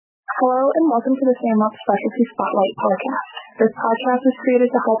Hello and welcome to the SAMUP Specialty Spotlight podcast. This podcast is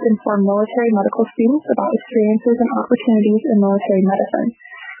created to help inform military medical students about experiences and opportunities in military medicine.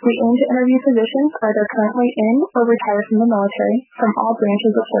 We aim to interview physicians either currently in or retired from the military from all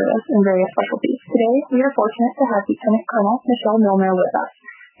branches of service in various specialties. Today, we are fortunate to have Lieutenant Colonel Michelle Milner with us.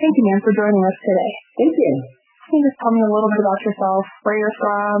 Thank you, ma'am, for joining us today. Thank you. Can you just tell me a little bit about yourself, where you're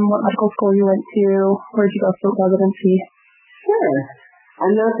from, what medical school you went to, where did you go for residency? Sure.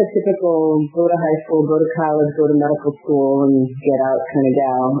 I'm not the typical go to high school, go to college, go to medical school, and get out kind of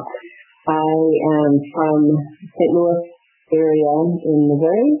gal. I am from St. Louis area in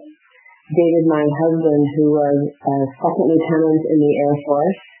Missouri. Dated my husband, who was a second lieutenant in the Air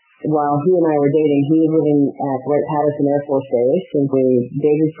Force. While he and I were dating, he was living at Wright-Patterson Air Force Base, and we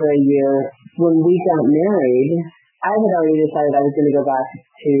dated for a year. When we got married, I had already decided I was going to go back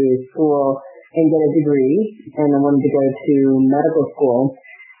to school and get a degree, and I wanted to go to medical school.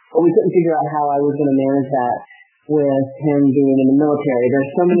 But we couldn't figure out how I was going to manage that with him being in the military.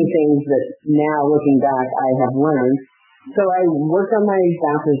 There's so many things that now, looking back, I have learned. So I worked on my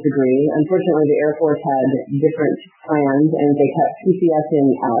bachelor's degree. Unfortunately, the Air Force had different plans, and they kept PCSing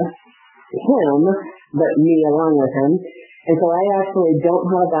him, but me along with him. And so I actually don't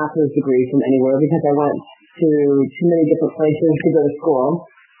have a bachelor's degree from anywhere because I went to too many different places to go to school.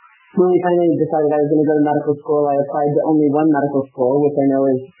 When we finally decided I was going to go to medical school, I applied to only one medical school, which I know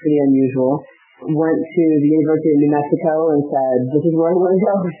is pretty unusual. Went to the University of New Mexico and said, this is where I want to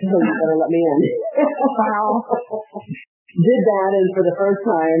go, so you better let me in. Wow. Did that, and for the first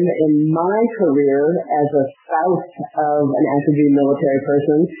time in my career as a spouse of an active duty military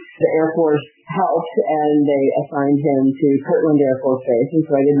person, the Air Force helped, and they assigned him to Kirtland Air Force Base, and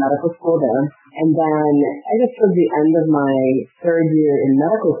so I did medical school there. And then, I guess towards the end of my third year in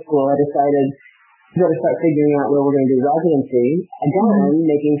medical school, I decided to start figuring out where we're going to do residency. Again,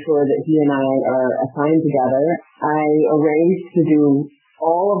 making sure that he and I are assigned together. I arranged to do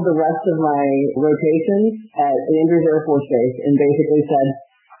all of the rest of my rotations at Andrews Air Force Base and basically said,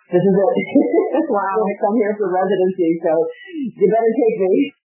 this is it. Wow. I'm here for residency, so you better take me.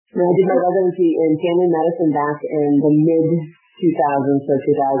 And I did my residency in family medicine back in the mid-2000s, so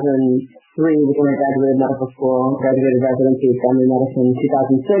 2003 was when I graduated medical school, graduated residency in family medicine in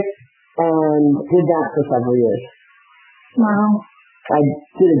 2006, and did that for several years. Wow. I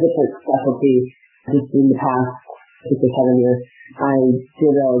did a different specialty just in the past 6 or 7 years. I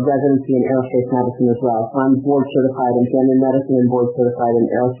did a residency in aerospace medicine as well. So I'm board certified in family medicine and board certified in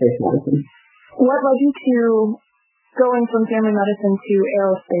aerospace medicine. What led you to going from family medicine to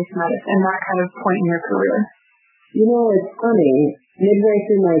aerospace medicine, that kind of point in your career? You know, it's funny. Midway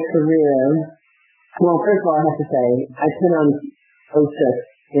through my career, well, first of all, I have to say, I put on O6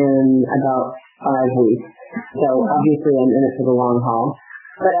 in about 5 weeks. So obviously I'm in it for the long haul.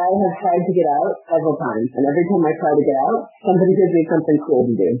 But I have tried to get out several times, and every time I try to get out, somebody gives me something cool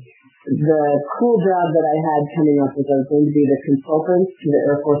to do. The cool job that I had coming up was I was going to be the consultant to the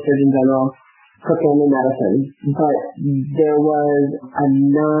Air Force Surgeon General for family medicine, but there was a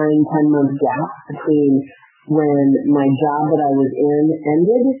 9-10 month gap between when my job that I was in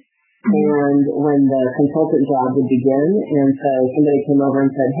ended and when the consultant job would begin. And so somebody came over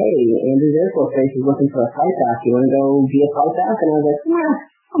and said, hey, Andrews Air Force Base is looking for a flight doc. You want to go be a flight doc? And I was like, nah,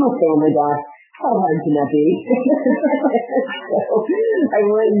 I'm a family doc. How hard can that be? So I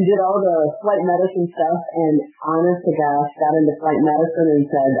went and did all the flight medicine stuff, and honest to gosh, got into flight medicine and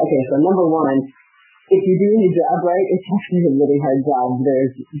said, okay, so number one, if you do your job right, it's actually a really hard job.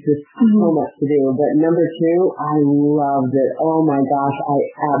 There's just so much to do. But number two, I loved it. Oh my gosh, I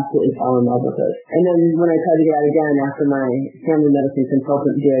absolutely fell in love with it. And then when I tried to get out again after my family medicine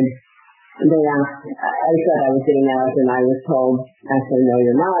consultant gig, they asked, I said I was getting out, and I was told, actually, no,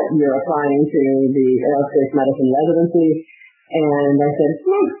 you're not. You're applying to the aerospace medicine residency. And I said,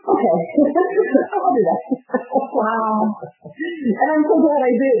 okay, I'll do that. Wow. And I'm so glad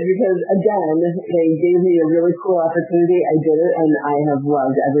I did, because, again, they gave me a really cool opportunity. I did it, and I have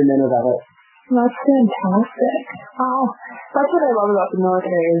loved every minute of it. That's fantastic. Wow. That's what I love about the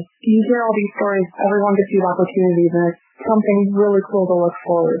military is you hear all these stories, everyone gets these opportunities, and it's something really cool to look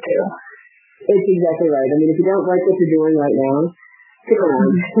forward to. It's exactly right. I mean, if you don't like what you're doing right now, stick around.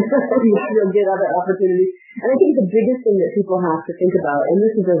 You'll get other opportunities. And I think the biggest thing that people have to think about, and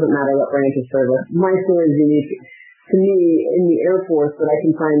this doesn't matter what branch of service, my story is unique to me in the Air Force, but I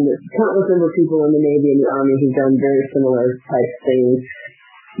can find countless number of people in the Navy and the Army who've done very similar type things.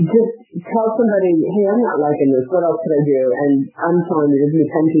 Just tell somebody, hey, I'm not liking this, what else could I do? And I'm telling you, there's going to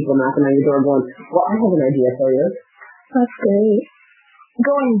be 10 people knocking on your door going, well, I have an idea for you. That's great.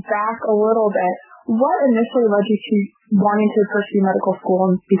 Going back a little bit, what initially led you to wanting to pursue medical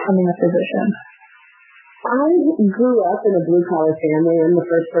school and becoming a physician? I grew up in a blue-collar family. I'm the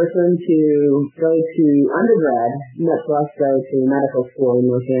first person to go to undergrad, much less go to medical school in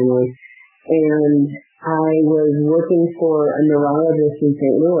my family. And I was working for a neurologist in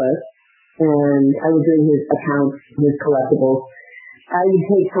St. Louis, and I was doing his accounts, his collectibles. I would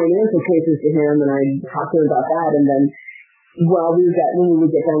take financial cases to him, and I'd talk to him about that, and then when we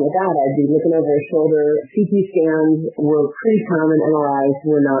would get done with that, I'd be looking over his shoulder. CT scans were pretty common. MRIs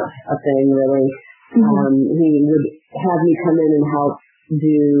were not a thing, really. He would have me come in and help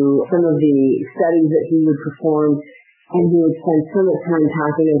do some of the studies that he would perform, and he would spend so much time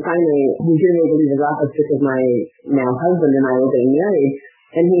talking, and finally, he didn't able to leave his office because my now husband and I were getting married,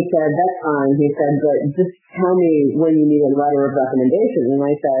 and he said, "That's fine." He said, "But just tell me when you need a letter of recommendation." And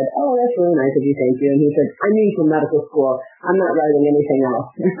I said, "Oh, that's really nice of you, thank you." And he said, "I need for medical school. I'm not writing anything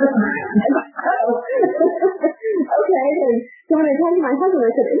else." Okay, then. So when I talked to my husband,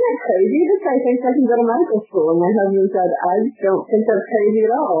 I said, "Isn't that crazy? This guy thinks I can go to medical school." And my husband said, "I don't think that's crazy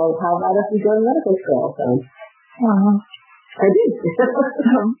at all. How about if you go to medical school?" So I did.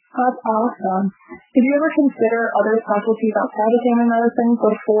 That's awesome. Did you ever consider other specialties outside of family medicine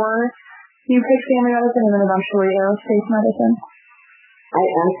before you picked family medicine and then eventually aerospace medicine? I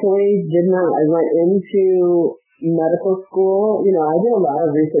actually did not. I went into medical school. I did a lot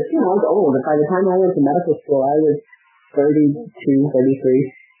of research. I was old. By the time I went to medical school, I was 32, 33.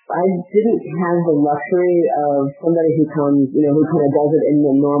 I didn't have the luxury of somebody who comes, who kind of does it in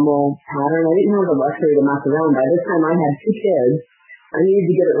the normal pattern. I didn't have the luxury to mess around. By this time, I had 2 kids. I needed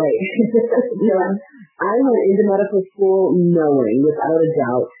to get it right. So I went into medical school knowing, without a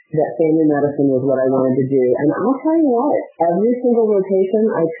doubt, that family medicine was what I wanted to do. And I'll tell you what, every single rotation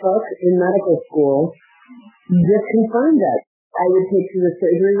I took in medical school just confirmed that. I would take to the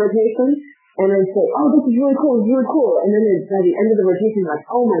surgery rotation, and I'd say, "Oh, this is really cool, it's really cool." And then by the end of the rotation, like,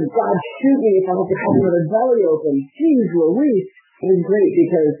 "Oh my God, shoot me if I have to cut another belly open." Jeez Louise. It was great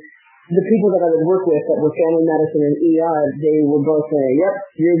because the people that I would work with that were family medicine and ER, they would both say, "Yep,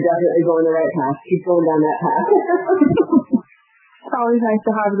 you're definitely going the right path. Keep going down that path." It's always nice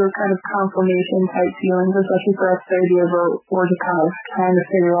to have those kind of confirmation type feelings, especially for us third years where we're just kind of trying to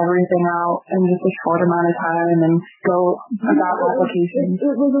figure everything out in just a short amount of time and go about applications.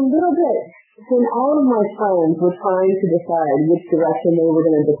 It was a little bit, when all of my friends were trying to decide which direction they were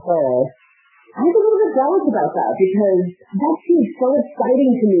going to declare, I was a little bit jealous about that because that seemed so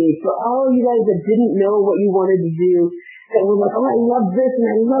exciting to me for all you guys that didn't know what you wanted to do, that were like, "Oh, I love this and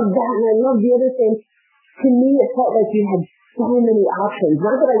I love that and I love the other thing." To me, it felt like you had so many options.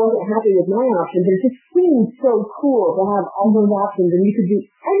 Not that I wasn't happy with my options, but it just seemed so cool to have all those options and you could do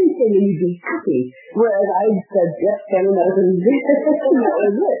anything and you'd be happy. Whereas I said, "Yep, family medicine." That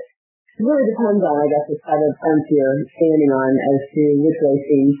was it. It really depends on, I guess, the side of the fence you're standing on as to which way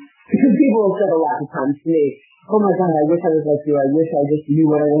seems. Because people have said a lot of times to me, "Oh my God, I wish I was like you. I wish I just knew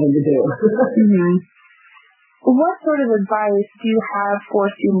what I wanted to do." What sort of advice do you have for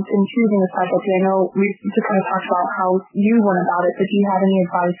students in choosing a specialty? I know we just kind of talked about how you went about it, but do you have any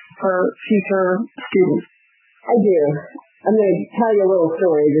advice for future students? I do. I'm going to tell you a little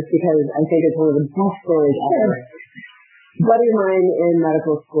story just because I think it's one of the best stories ever. A buddy of mine in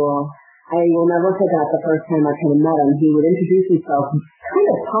medical school, I will never forget the first time I kind of met him. He would introduce himself kind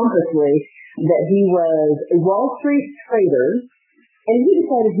of pompously that he was a Wall Street trader, and he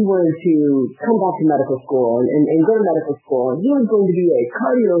decided he wanted to come back to medical school and go to medical school. And he was going to be a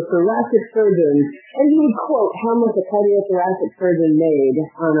cardiothoracic surgeon, and he would quote how much a cardiothoracic surgeon made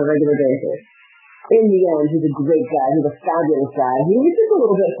on a regular basis. In the end, he's a great guy. He's a fabulous guy. He was just a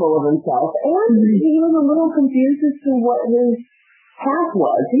little bit full of himself, and he was a little confused as to what his path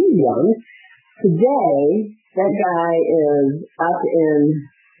was. He was young. Today, that guy is up in,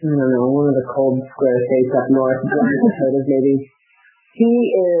 I don't know, one of the cold square states up north, maybe. He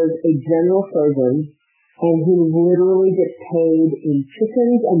is a general surgeon, and he literally gets paid in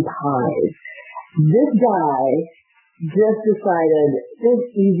chickens and pies. This guy just decided there's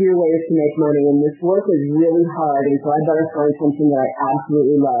easier ways to make money, and this work is really hard, and so I better find something that I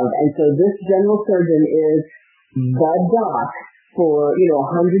absolutely love. And so this general surgeon is the doc for,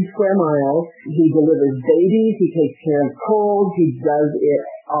 100 square miles. He delivers babies, he takes care of colds, he does it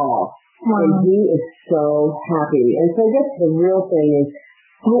all. Wow. And he is so happy. And so I guess the real thing is,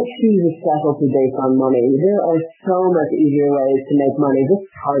 don't choose a specialty based on money. There are so much easier ways to make money. This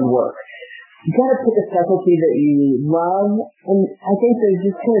is hard work. You've got to pick a specialty that you love, and I think there's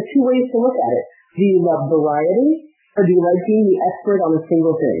just kind of 2 ways to look at it. Do you love variety, or do you like being the expert on a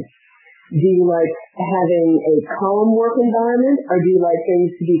single thing? Do you like having a calm work environment, or do you like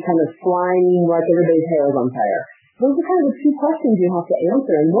things to be kind of flying like everybody's hair is on fire? those are kind of the two questions you have to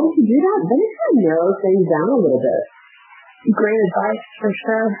answer. And once you do that, then it kind of narrows things down a little bit. Great advice, for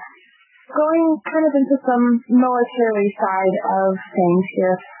sure. Going kind of into some military side of things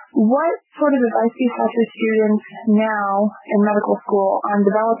here, what sort of advice do you have for students now in medical school on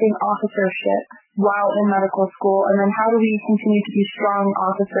developing officership while in medical school, and then how do we continue to be strong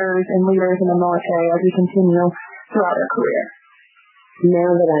officers and leaders in the military as we continue throughout our career? Now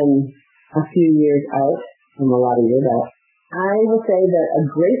that I'm a few years out, I'm a lot of years out, I will say that a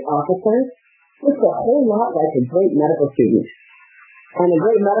great officer looks a whole lot like a great medical student. And a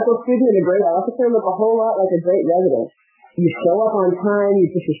great medical student and a great officer look a whole lot like a great resident. You show up on time, you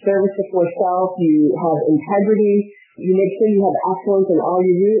put your service before self, you have integrity, you make sure you have excellence in all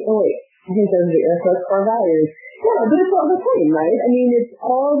you do. Oh wait, I think those are the Air Force core values. Yeah, but it's all the same, right? I mean, it's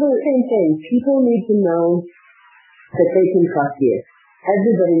all the same thing. People need to know that they can trust you.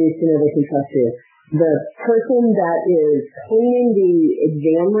 Everybody needs to know they can trust you. The person that is cleaning the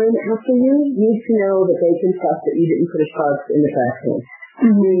exam room after you needs to know that they can trust that you didn't put a sharp in the trash can.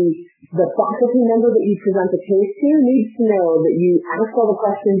 The faculty member that you present the case to needs to know that you ask all the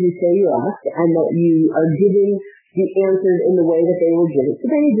questions you say you asked and that you are giving the answers in the way that they will give it. So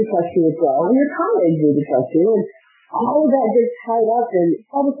they need to trust you as well, and your colleagues need to trust you. And all of that gets tied up in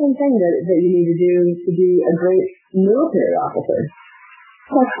all the same thing that you need to do to be a great military officer.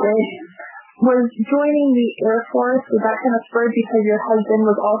 That's great. Was joining the Air Force, was that kind of spurred because your husband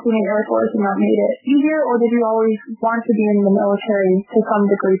was also in the Air Force and that made it easier, or did you always want to be in the military to some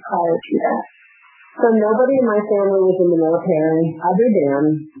degree prior to that? So nobody in my family was in the military other than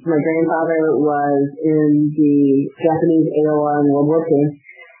my grandfather was in the Japanese AOR in World War II,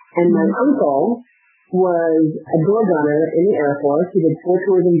 and my uncle was a door gunner in the Air Force. He did 4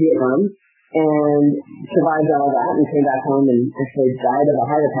 tours in Vietnam and survived all that and came back home and actually died of a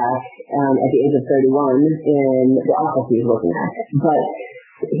heart attack at the age of 31 in the office he was working at. But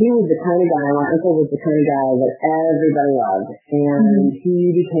he was the kind of guy, my uncle was the kind of guy that everybody loved, and he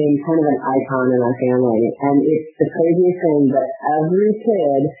became kind of an icon in our family. And it's the craziest thing that every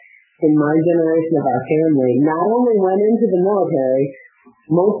kid in my generation of our family not only went into the military,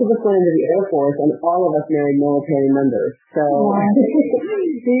 most of us went into the Air Force, and all of us married military members. So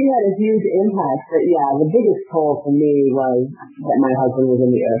he had a huge impact. But yeah, the biggest pull for me was that my husband was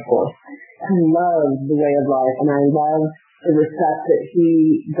in the Air Force. I loved the way of life, and I loved the respect that he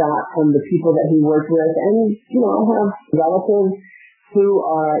got from the people that he worked with. And, I have relatives who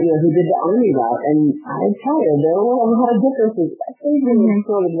are, who did the Army route. And I tell you, there were a lot of differences. I think they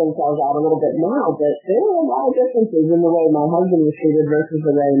sorted themselves out a little bit now, but there were a lot of differences in the way my husband was treated versus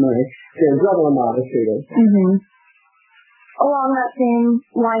the way my brother-in-law was treated. Along that same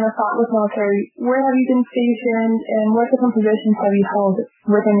line of thought with military, where have you been stationed and what different positions have you held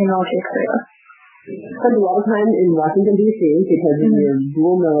within your military career? Spent a lot of time in Washington, D.C. because of your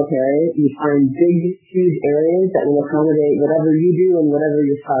dual military. You find big, huge areas that will accommodate whatever you do and whatever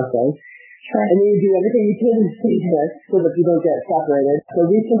your spouse does. Sure. And then you do everything you can to stay there so that you don't get separated. So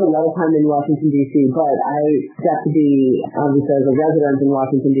we spent a lot of time in Washington, D.C., but I got to be, obviously, as a resident in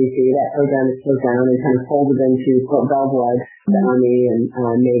Washington, D.C. That program is closed down and kind of folded into Fort Belvoir, the Army and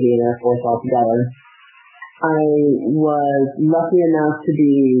Navy and Air Force all together. I was lucky enough to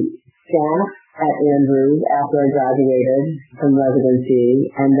be staff at Andrews after I graduated from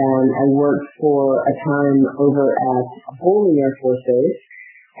residency, and then I worked for a time over at Bolling Air Force Base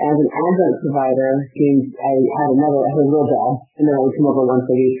as an adjunct provider. I had a real job, and then I would come over once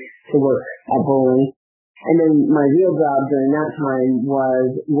a week to work at Bolling. And then my real job during that time was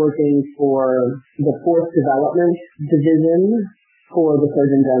working for the Force Development Division for the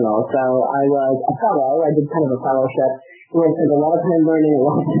Surgeon General. So I was a fellow. I did kind of a fellowship where I spent a lot of time learning, a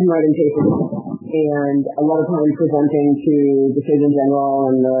lot of time writing papers, and a lot of time presenting to the Surgeon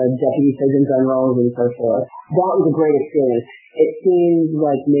General and the Deputy Surgeon Generals and so forth. That was a great experience. It seems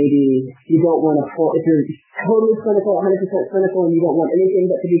like maybe you don't want to pull, if you're totally clinical, 100% clinical, and you don't want anything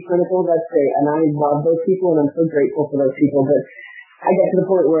but to be clinical, that's great. And I love those people, and I'm so grateful for those people. But I got to the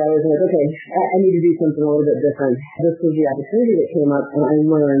point where I was like, okay, I need to do something a little bit different. This was the opportunity that came up, and I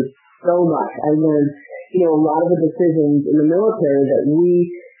learned so much. I learned, a lot of the decisions in the military that we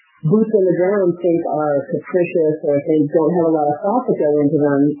boots on the ground think are capricious or think don't have a lot of thought that go into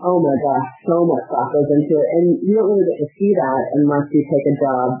them. Oh my gosh, so much thought goes into it. And you don't really get to see that unless you take a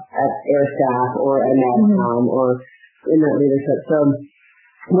job at Air Staff or at NASCOM or in that leadership. So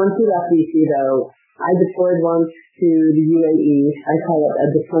once we left DC though, I deployed once to the UAE. I call it a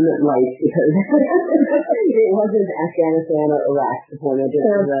deployment light because it wasn't Afghanistan or Iraq deployment. It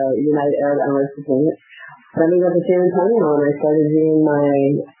was a United Arab Emirates deployment. Then we got to San Antonio and I started doing my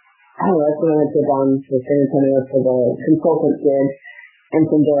I don't know, that's when I went down to San Antonio for the consultant gig. And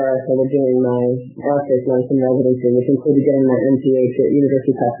from there, I started doing my aerospace medicine residency, which included getting my MPH at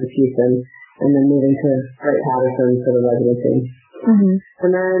University of Texas Houston, and then moving to Wright-Patterson for the residency. Mm-hmm.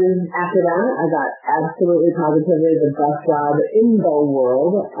 And then after that, I got absolutely positively the best job in the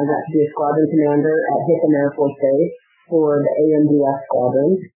world. I got to be a squadron commander at Hickam Air Force Base for the AMDF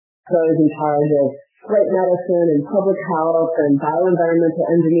squadron. So I was in charge of flight medicine and public health and bioenvironmental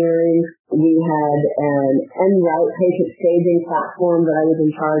engineering. We had an en route patient staging platform that I was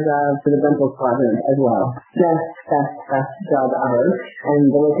in charge of for the dental squadron as well. Best job ever. And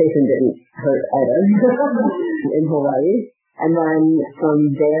the location didn't hurt either in Hawaii. And then from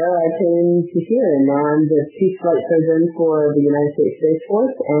there I came to here, and now I'm the chief flight surgeon for the United States Space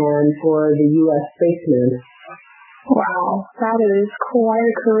Force and for the U.S. Space Command. Wow, that is quite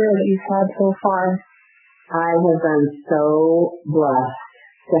a career that you've had so far. I have been so blessed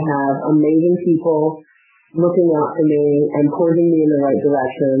to have amazing people looking out for me and pointing me in the right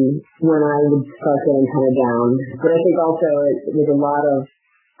direction when I would start getting kind of down. But I think also it was a lot of,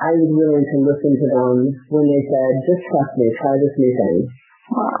 I was willing to listen to them when they said, just trust me, try this new thing.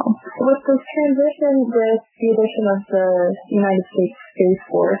 Wow. With this transition with the addition of the United States Space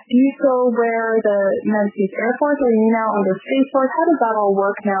Force, do you still wear the United States Air Force, or are you now under Space Force? How does that all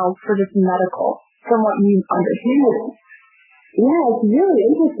work now for just medical, from what you understand? Yeah, it's really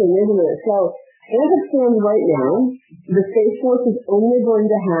interesting, isn't it? So, as it stands right now, the Space Force is only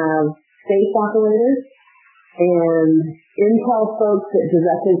going to have space operators and intel folks that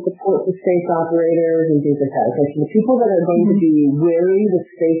directly support the space operators and things like that. Okay, so the people that are going to be wearing the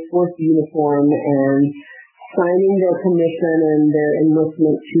Space Force uniform and signing their commission and their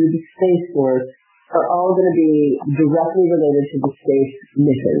enlistment to the Space Force are all going to be directly related to the space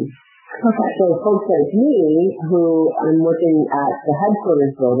mission. Okay. So folks like me, who I'm working at the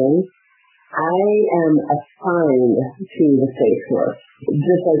headquarters building, I am assigned to the Space Force.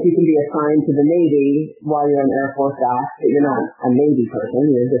 Just like you can be assigned to the Navy while you're an Air Force guy, but you're not a Navy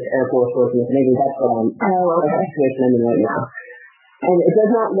person, you're just Air Force working with the Navy. That's what the situation I'm in right now. And it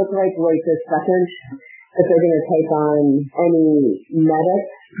does not look like right this second that they're going to take on any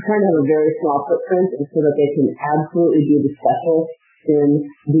medics. They're trying to have a very small footprint so that they can absolutely be the specialists in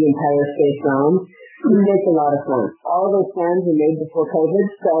the entire space realm. It makes a lot of sense. All of those plans were made before COVID,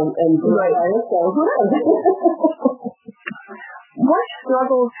 so who knows? What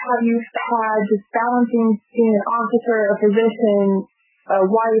struggles have you had just balancing being an officer, a physician, a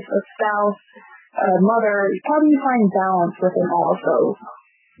wife, a spouse, a mother? How do you find balance within all of those?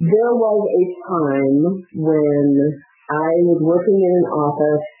 There was a time when I was working in an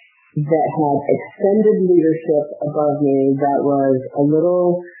office that had extended leadership above me that was a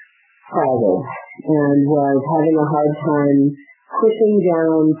little private and was having a hard time pushing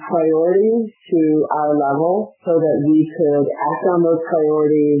down priorities to our level so that we could act on those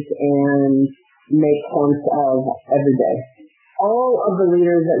priorities and make sense of every day. All of the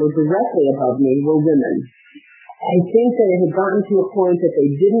leaders that were directly above me were women. I think that it had gotten to a point that they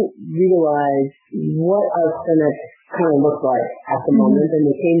didn't realize what our clinic kind of looked like at the moment, and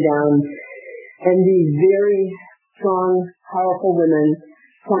they came down, and these very strong, powerful women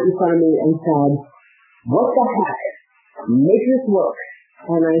sat in front of me and said, "What the heck? Make this work."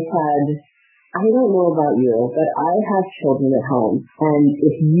 And I said, "I don't know about you, but I have children at home, and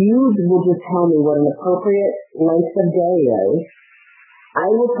if you will just tell me what an appropriate length of day is, I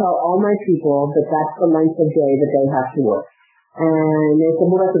will tell all my people that that's the length of day that they have to work." And they said,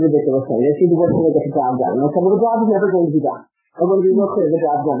 "Well, that's a ridiculous thing. They need to work till they get the job done." And I said, "Well, the job is never going to be done. I want to be real clear, the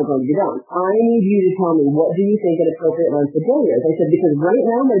job is never going to be done. I need you to tell me, what do you think an appropriate length of day is?" I said, "Because right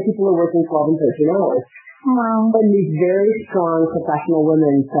now my people are working 12 and 13 hours. Wow. And these very strong professional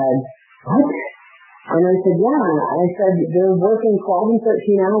women said, "What?" And I said, "Yeah." I said, "They're working 12 and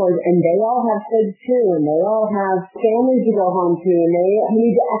 13 hours, and they all have kids too, and they all have families to go home to, and they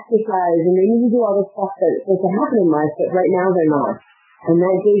need to exercise, and they need to do all this stuff that's supposed to happen in life, but right now they're not." And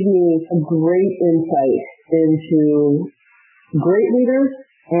that gave me a great insight into great leaders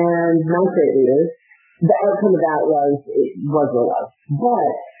and not great leaders. The outcome of that was what it was.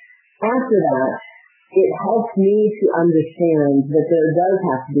 But after that, it helped me to understand that there does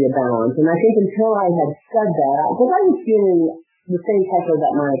have to be a balance. And I think until I had said that, because I was feeling the same pressure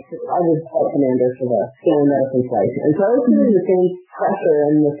that I was flight commander for the family medicine flight. And so I was feeling the same pressure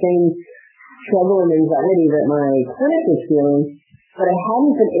and the same struggle and anxiety that my clinic was feeling, but I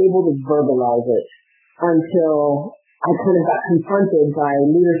hadn't been able to verbalize it until I kind of got confronted by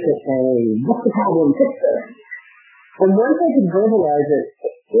leadership saying, "What's the problem? Fix this." And once I could verbalize it,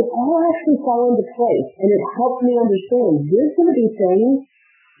 it all actually fell into place, and it helped me understand there's going to be things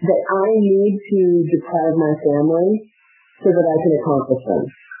that I need to deprive my family so that I can accomplish them.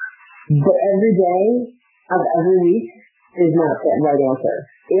 But every day of every week is not the right answer.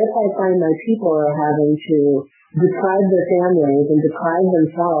 If I find my people are having to deprive their families and deprive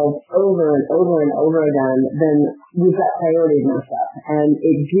themselves over and over and over again, then we've got priorities messed up. And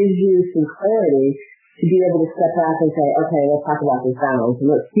it gives you some clarity to be able to step back and say, okay, let's talk about this balance and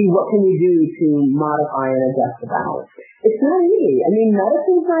let's see what can we do to modify and adjust the balance. It's not easy. I mean,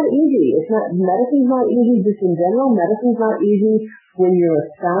 medicine's not easy. Medicine's not easy just in general. Medicine's not easy when you're a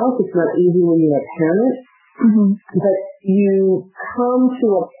spouse. It's not easy when you're a parent. Mm-hmm. But you come to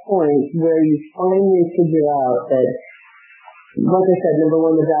a point where you finally figure out that, like I said, number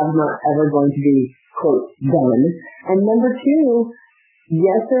one, the job's not ever going to be, quote, done. And number two,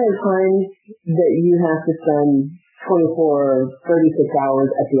 yes, there are times that you have to spend 24 or 36 hours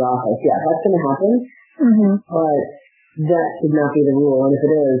at the office. Yeah, that's going to happen. Mm-hmm. But that should not be the rule. And if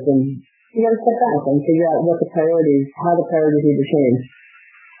it is, then you got to step back and figure out how the priorities need to change.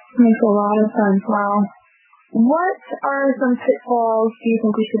 Makes a lot of sense. Wow. What are some pitfalls do you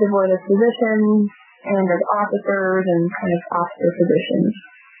think we should avoid as physicians and as officers and kind of officer physicians?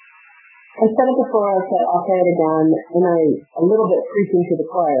 I said it before, I'll say it again, and I'm a little bit preaching to the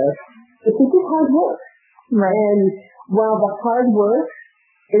choir. This is hard work. Right. And while the hard work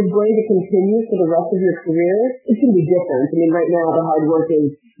is going to continue for the rest of your career, it can be different. I mean, right now the hard work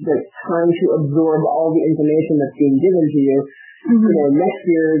is like trying to absorb all the information that's being given to you. Mm-hmm. You know, next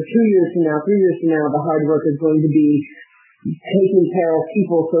year, 2 years from now, 3 years from now, the hard work is going to be taking care of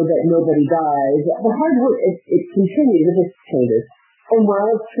people so that nobody dies. The hard work, it continues, it just changes. And while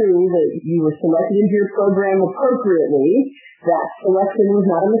it's true that you were selected into your program appropriately, that selection was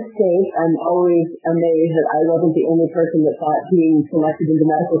not a mistake. I'm always amazed that I wasn't the only person that thought being selected into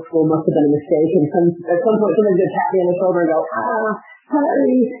medical school must have been a mistake. And at some point, somebody just tap me on the shoulder and go,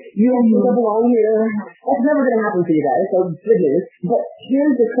 sorry, you don't belong here. That's never going to happen for you guys, so good news. But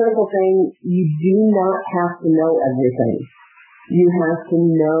here's the critical thing. You do not have to know everything. You have to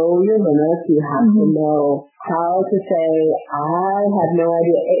know your limits. You have to know how to say, I have no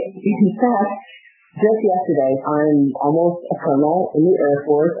idea. In fact, just yesterday, I'm almost a colonel in the Air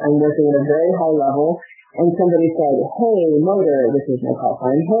Force. I'm working at a very high level, and somebody said, hey, Motor, this is my call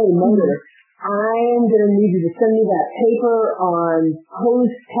sign, hey, Motor, I'm going to need you to send me that paper on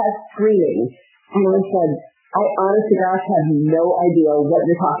post-test screening. And I said, I honestly, gosh, have no idea what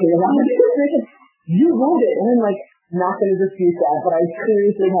you're talking about. You wrote it. And I'm like, not going to dispute that, but I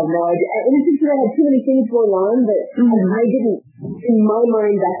seriously have no idea. And it's just that I had too many things going on that I didn't, in my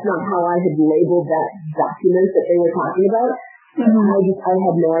mind, that's not how I had labeled that document that they were talking about. I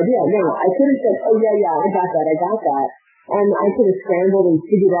had no idea. No, I could have said, oh, yeah, I got that. And I could have scrambled and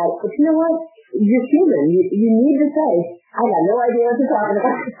figured out, but you know what? You're human. You need to say, I got no idea what you're talking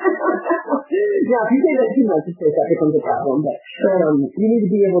about. Now, if you say that too much, of course, that becomes a problem. But you need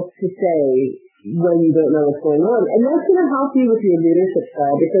to be able to say when you don't know what's going on. And that's going to help you with your leadership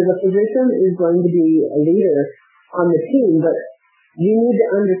style, because a physician is going to be a leader on the team. But you need to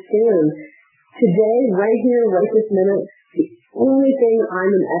understand, today, right here, right this minute, the only thing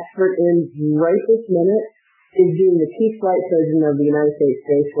I'm an expert in right this minute is being the chief flight surgeon of the United States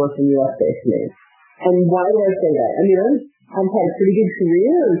Space Force and U.S. Space Command. And why do I say that? I mean, I've had a pretty good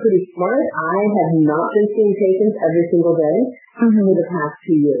career. I'm pretty smart. I have not been seeing patients every single day for the past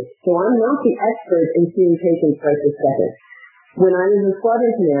 2 years. So I'm not the expert in seeing patients right this second. When I was a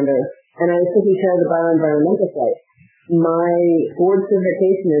squadron commander and I was taking care of the bioenvironmental flight, my board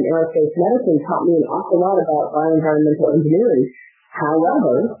certification in aerospace medicine taught me an awful lot about bioenvironmental engineering.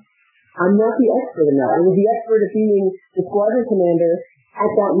 However, I'm not the expert in that. I was the expert at being the squadron commander at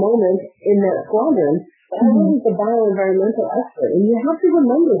that moment in that squadron, but I wasn't the bioenvironmental expert. And you have to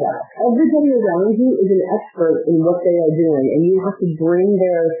remember that. Everybody around you is an expert in what they are doing, and you have to bring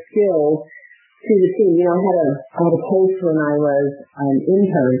their skills to the team. You know, I had a case when I was an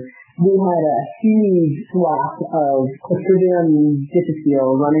intern. We had a huge swath of Clostridium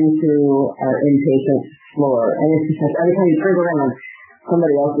difficile running through our inpatient floor, and it's just like every time you turn around,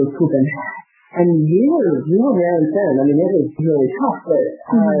 somebody else was pooping. And we were there and then. I mean, it was really tough, but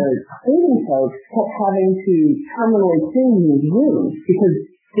our cleaning folks kept having to terminally clean these rooms because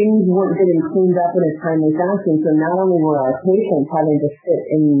things weren't getting cleaned up in a timely fashion. So not only were our patients having to sit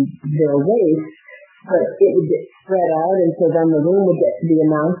in their waste, but it would get spread out, and so then the room would get to be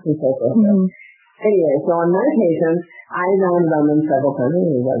announced and so forth. Anyway, so on my patients, I rounded on them several times.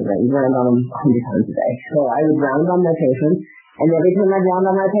 I round on them 100 times a day. So I would round on my patients, And every time I drowned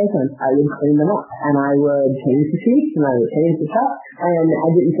on my patients, I would clean them up. And I would change the sheets, and I would change the cup. And I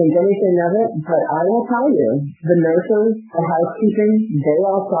didn't think anything of it. But I will tell you, the nurses, the housekeeping, they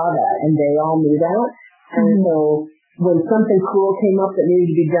all saw that, and they all knew that. And so when something cool came up that needed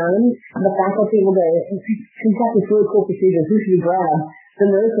to be done, the faculty will go, she's got this really cool procedure, who should we grab? The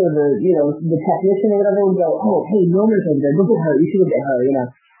nurse or the technician or whatever would go, oh, hey, Norma's over there, go get her, you should go get her,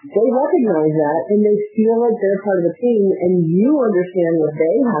 They recognize that, and they feel like they're part of the team, and you understand what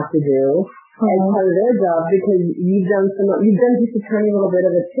they have to do as part of their job because you've done just a tiny little bit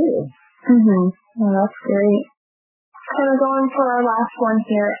of it too. Well, that's great. Kind of going for our last one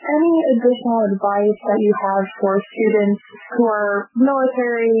here, any additional advice that you have for students who are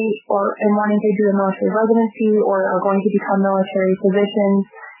military and wanting to do a military residency or are going to become military physicians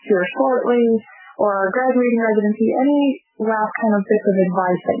here shortly or are graduating residency, any last kind of bits of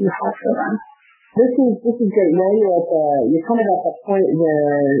advice that you have for them? This is great. Now you're kind of at the point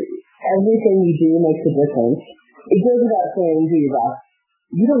where everything you do makes a difference. It goes without saying, do your best.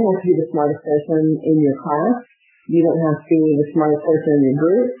 You don't have to be the smartest person in your class. You don't have to be the smartest person in your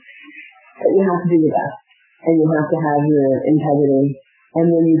group, but you have to do your best, and you have to have your integrity. And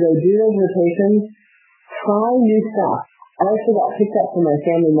when you go do those rotations, try new stuff. I actually got picked up for my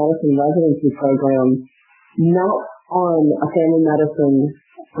family medicine residency program, not on a family medicine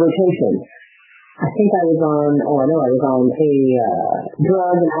rotation. I think I was on a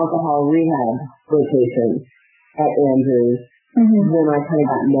drug and alcohol rehab rotation at Andrews when I kind of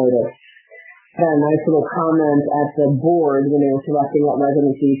got noticed. Had a nice little comment at the board when they were selecting what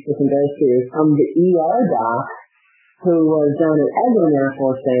residency each person goes to from the ER doc who was down at Eglin Air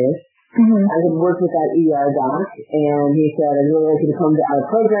Force Base. I had worked with that ER doc, and he said, I'd really like you to come to our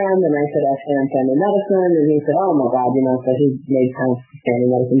program, and I said, actually, I'm family medicine, and he said, oh my God, so he made kind of family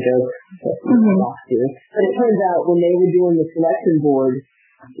medicine jokes that docs do. But it turns out when they were doing the selection board,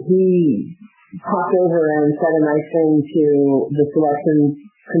 he popped over and said a nice thing to the selection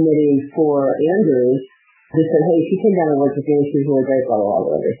committee for Andrews. They said, hey, she came down and worked with me, she was really great, blah, blah,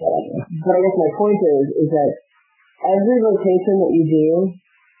 blah, blah. But I guess my point is that every rotation that you do,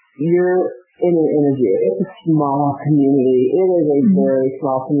 you're in an interview. It's a small community. It is a very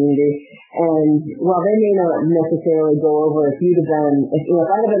small community. And while they may not necessarily go over if you'd have been, if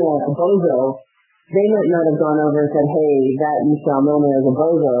I'd have been a bozo, they might not have gone over and said, hey, that Michelle Milner is a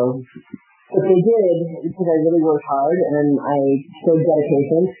bozo. But they did, because I really worked hard and I showed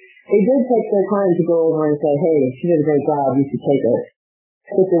dedication, they did take their time to go over and say, hey, she did a great job, you should take it.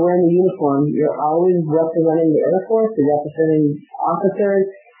 If you're wearing the uniform, you're always representing the Air Force, you're representing officers,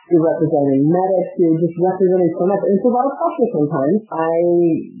 you're representing medics, you're just representing so much. And it's a lot of pressure sometimes. I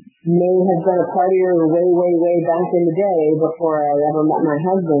may have been a partier way, way, way back in the day before I ever met my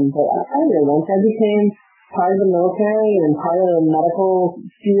husband, but I tell you, once I became part of the military and part of the medical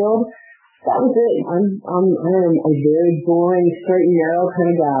field, that was it. I am a very boring, straight and narrow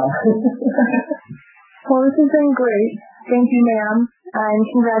kind of gal. Well, this has been great. Thank you, ma'am. And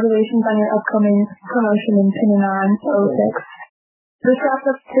congratulations on your upcoming promotion in Pinanon 06. This wraps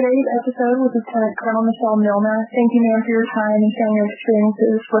up today's episode with Lieutenant Colonel Michelle Milner. Thank you, ma'am, for your time and sharing your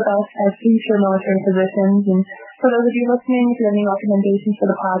experiences with us as future military physicians. And for those of you listening, if you have any recommendations for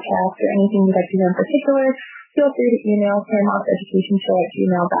the podcast or anything you'd like to hear in particular, feel free to email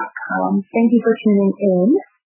fairmounteducationshow@gmail.com. Thank you for tuning in.